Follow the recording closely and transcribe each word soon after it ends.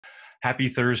Happy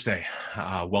Thursday.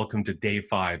 Welcome to day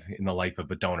 5 in the life of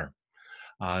a donor.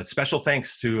 Special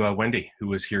thanks to Wendy, who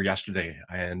was here yesterday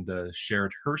and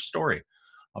shared her story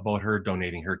about her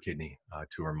donating her kidney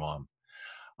to her mom.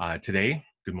 Today,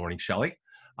 good morning, Shelly.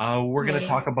 We're going to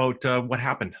Hi. talk about what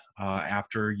happened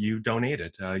after you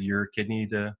donated your kidney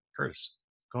to Curtis.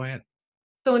 Go ahead.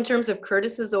 So, in terms of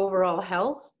Curtis's overall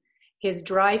health, his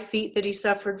dry feet that he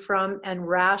suffered from and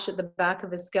rash at the back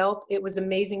of his scalp, it was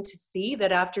amazing to see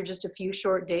that after just a few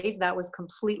short days, that was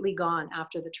completely gone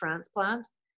after the transplant.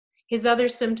 His other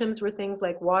symptoms were things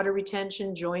like water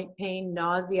retention, joint pain,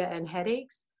 nausea, and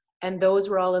headaches, and those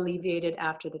were all alleviated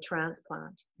after the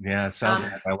transplant. Yeah, it sounds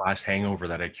like Um, my last hangover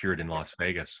that I cured in Las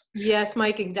Vegas. Yes,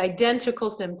 Mike, identical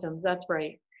symptoms. That's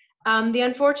right. The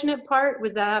unfortunate part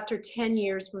was that after 10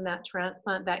 years from that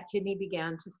transplant, that kidney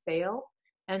began to fail.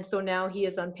 And so now he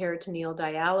is on peritoneal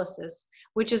dialysis,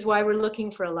 which is why we're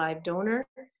looking for a live donor,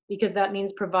 because that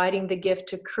means providing the gift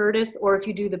to Curtis, or if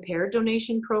you do the pair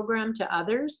donation program, to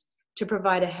others to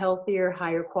provide a healthier,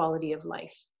 higher quality of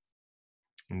life.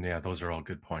 Yeah, those are all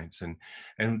good points,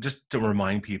 and just to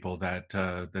remind people that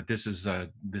that this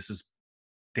is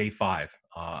day 5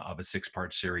 of a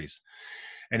 6-part series.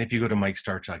 And if you go to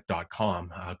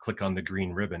mikestarchuk.com, click on the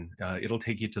green ribbon, it'll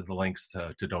take you to the links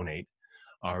to donate,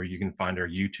 or you can find our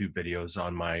YouTube videos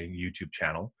on my YouTube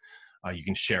channel. You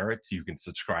can share it, you can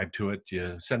subscribe to it,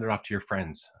 you send it off to your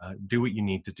friends. Do what you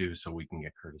need to do so we can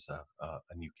get Curtis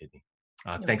a new kidney.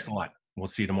 Thanks a Okay. lot. We'll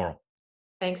see you tomorrow.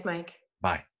 Thanks, Mike.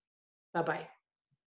 Bye. Bye bye.